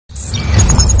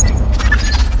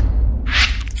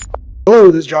Hello,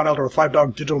 this is John Elder with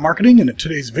 5Dog Digital Marketing, and in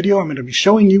today's video I'm going to be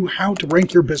showing you how to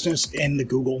rank your business in the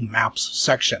Google Maps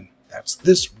section. That's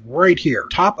this right here,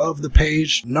 top of the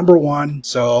page, number one.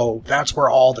 So that's where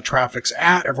all the traffic's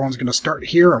at. Everyone's going to start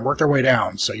here and work their way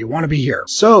down. So you want to be here.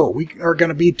 So we are going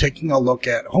to be taking a look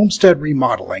at homestead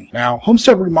remodeling. Now,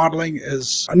 homestead remodeling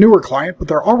is a newer client, but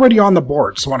they're already on the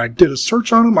board. So when I did a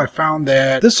search on them, I found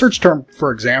that this search term,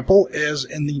 for example, is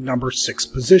in the number 6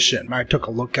 position. When I took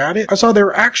a look at it, I saw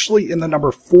they're actually in the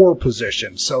number 4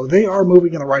 position. So they are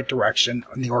moving in the right direction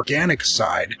on the organic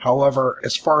side. However,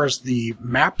 as far as the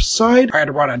map side, I had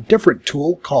to run a different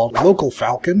tool called Local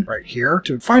Falcon right here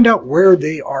to find out where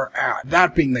they are at.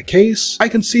 That being the case, I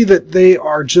can see that they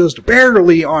are just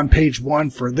barely on page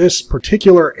 1 for this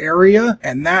particular area,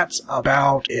 and that's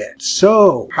about it.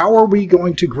 So how are we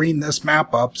going to green this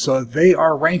map up so they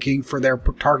are ranking for their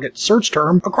target search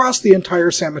term across the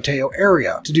entire San Mateo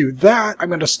area? To do that, I'm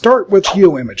going to start with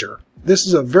Geo Imager. This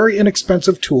is a very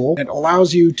inexpensive tool and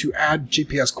allows you to add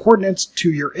GPS coordinates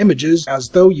to your images as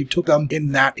though you took them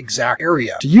in that exact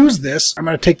area. To use this, I'm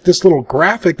going to take this little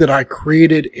graphic that I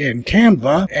created in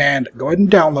Canva and go ahead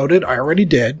and download it. I already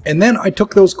did. And then I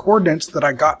took those coordinates that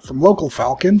I got from Local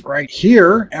Falcon right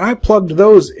here and I plugged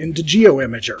those into Geo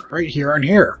Imager right here and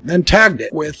here. Then tagged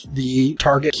it with the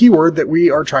target keyword that we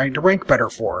are trying to rank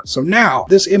better for. So now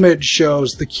this image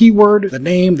shows the keyword, the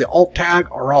name, the alt tag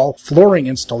are all flooring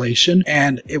installation.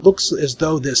 And it looks as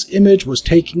though this image was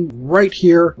taken right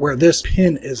here where this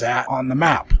pin is at on the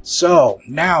map. So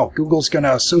now Google's going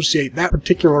to associate that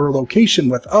particular location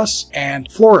with us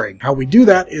and flooring. How we do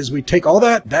that is we take all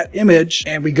that image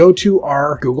and we go to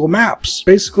our Google Maps.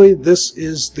 Basically, this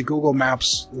is the Google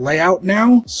Maps layout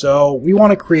now. So we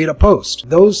want to create a post.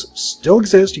 Those still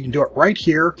exist. You can do it right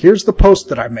here. Here's the post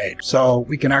that I made. So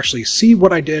we can actually see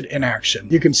what I did in action.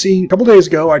 You can see a couple days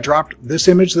ago, I dropped this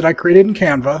image that I created in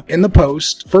Canva in the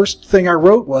post. First thing I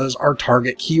wrote was our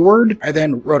target keyword. I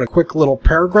then wrote a quick little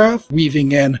paragraph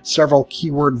weaving in several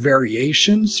keyword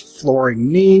variations: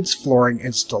 flooring needs, flooring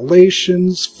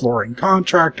installations, flooring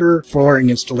contractor, flooring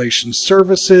installation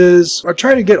services. I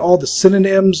try to get all the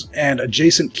synonyms and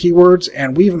adjacent keywords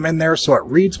and weave them in there so it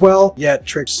reads well, yet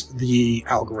tricks the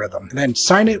algorithm. And then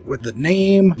sign it with the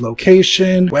name,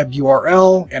 location, web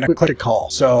URL, and a quick click to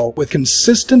call. So with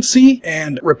consistency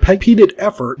and repeated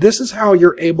effort, this is how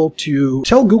you're able to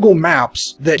tell Google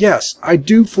Maps that yes, I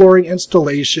do flooring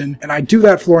installation and I do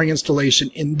that flooring installation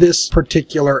in this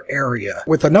particular area.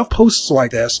 With enough posts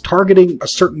like this targeting a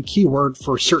certain keyword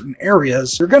for certain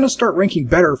areas, you're going to start ranking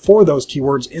better for those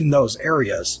keywords in those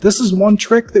areas. This is one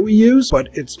trick that we use, but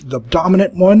it's the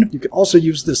dominant one. You can also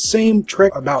use the same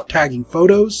trick about tagging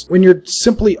photos when you're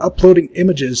simply uploading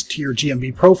images to your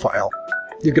GMB profile.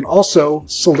 You can also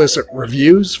solicit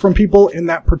reviews from people in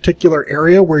that particular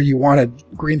area where you want to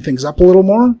green things up a little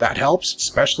more. That helps,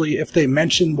 especially if they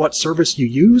mention what service you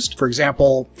used. For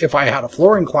example, if I had a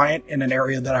flooring client in an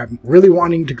area that I'm really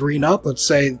wanting to green up, let's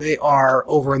say they are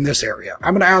over in this area,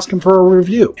 I'm going to ask them for a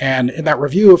review. And in that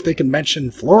review, if they can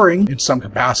mention flooring in some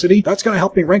capacity, that's going to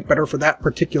help me rank better for that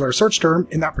particular search term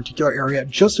in that particular area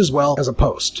just as well as a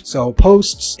post. So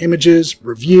posts, images,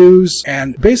 reviews,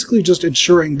 and basically just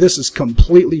ensuring this is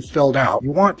completely filled out.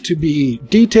 You want to be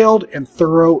detailed and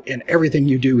thorough in everything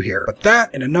you do here. But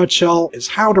that, in a nutshell, is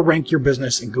how to rank your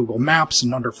business in Google Maps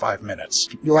in under 5 minutes.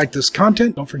 If you like this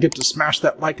content, don't forget to smash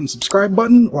that like and subscribe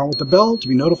button along with the bell to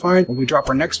be notified when we drop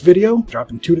our next video.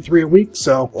 Dropping 2 to 3 a week,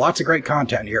 so lots of great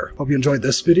content here. Hope you enjoyed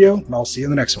this video, and I'll see you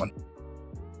in the next one.